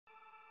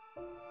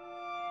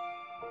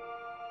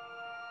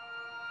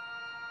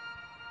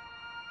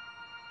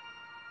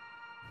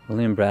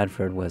William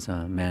Bradford was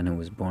a man who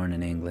was born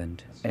in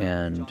England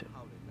and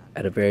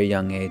at a very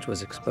young age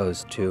was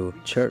exposed to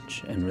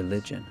church and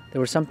religion.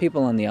 There were some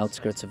people on the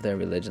outskirts of their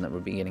religion that were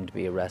beginning to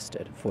be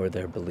arrested for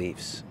their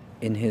beliefs.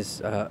 In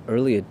his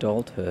early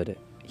adulthood,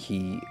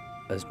 he,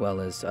 as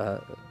well as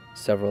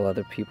several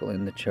other people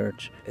in the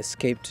church,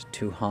 escaped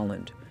to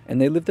Holland. And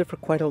they lived there for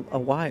quite a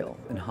while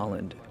in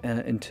Holland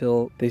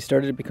until they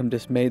started to become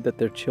dismayed that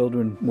their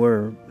children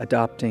were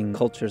adopting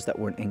cultures that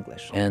weren't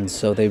English. And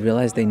so they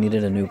realized they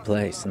needed a new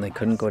place and they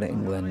couldn't go to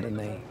England and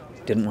they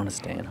didn't want to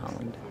stay in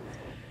Holland.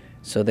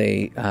 So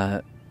they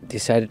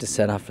decided to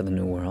set off for the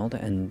New World,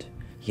 and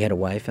he had a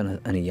wife and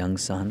a young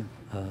son.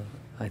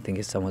 I think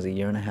his son was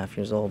 1.5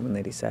 years old when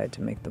they decided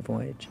to make the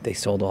voyage. They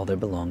sold all their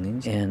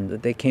belongings and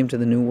they came to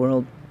the New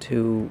World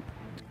to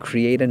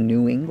create a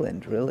new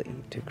England, really,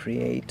 to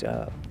create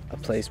a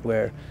place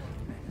where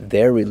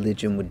their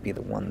religion would be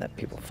the one that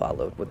people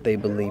followed, what they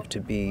believed to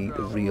be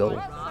the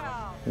real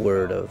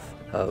word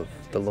of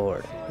the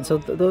Lord. And so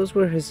those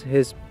were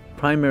his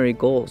primary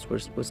goals,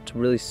 was to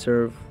really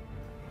serve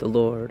the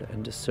Lord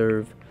and to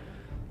serve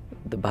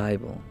the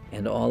Bible,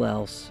 and all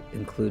else,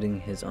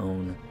 including his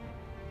own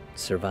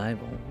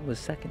survival, was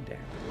secondary.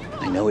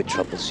 I know it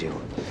troubles you.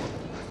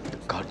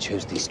 God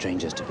chose these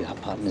strangers to be our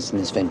partners in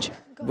this venture.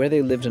 Where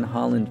they lived in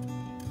Holland,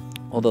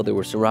 although they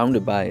were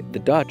surrounded by the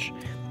Dutch,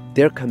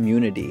 their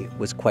community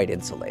was quite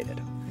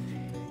insulated.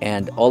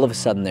 And all of a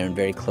sudden they're in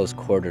very close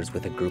quarters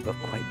with a group of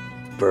quite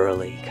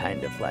burly,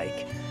 kind of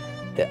like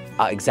the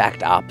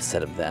exact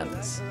opposite of them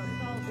is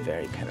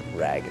very kind of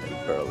ragged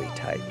and burly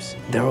types.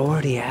 They've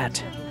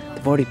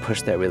already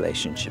pushed their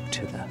relationship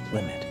to the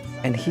limit.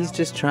 And he's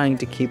just trying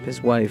to keep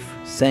his wife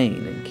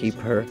sane and keep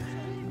her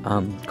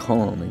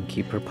calm and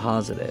keep her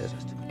positive.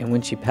 And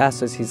when she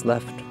passes, he's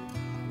left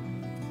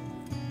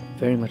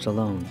very much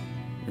alone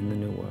in the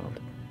New World.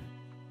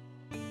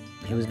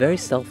 He was very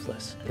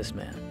selfless, this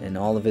man. In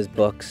all of his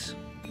books,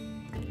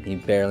 he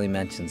barely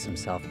mentions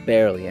himself.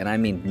 Barely, and I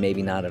mean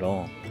maybe not at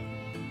all.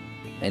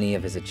 Any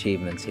of his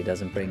achievements he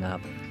doesn't bring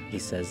up. He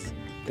says,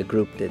 the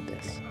group did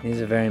this.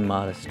 He's a very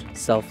modest,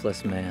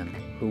 selfless man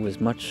who was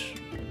much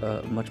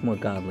more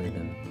godly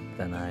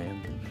than I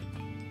am.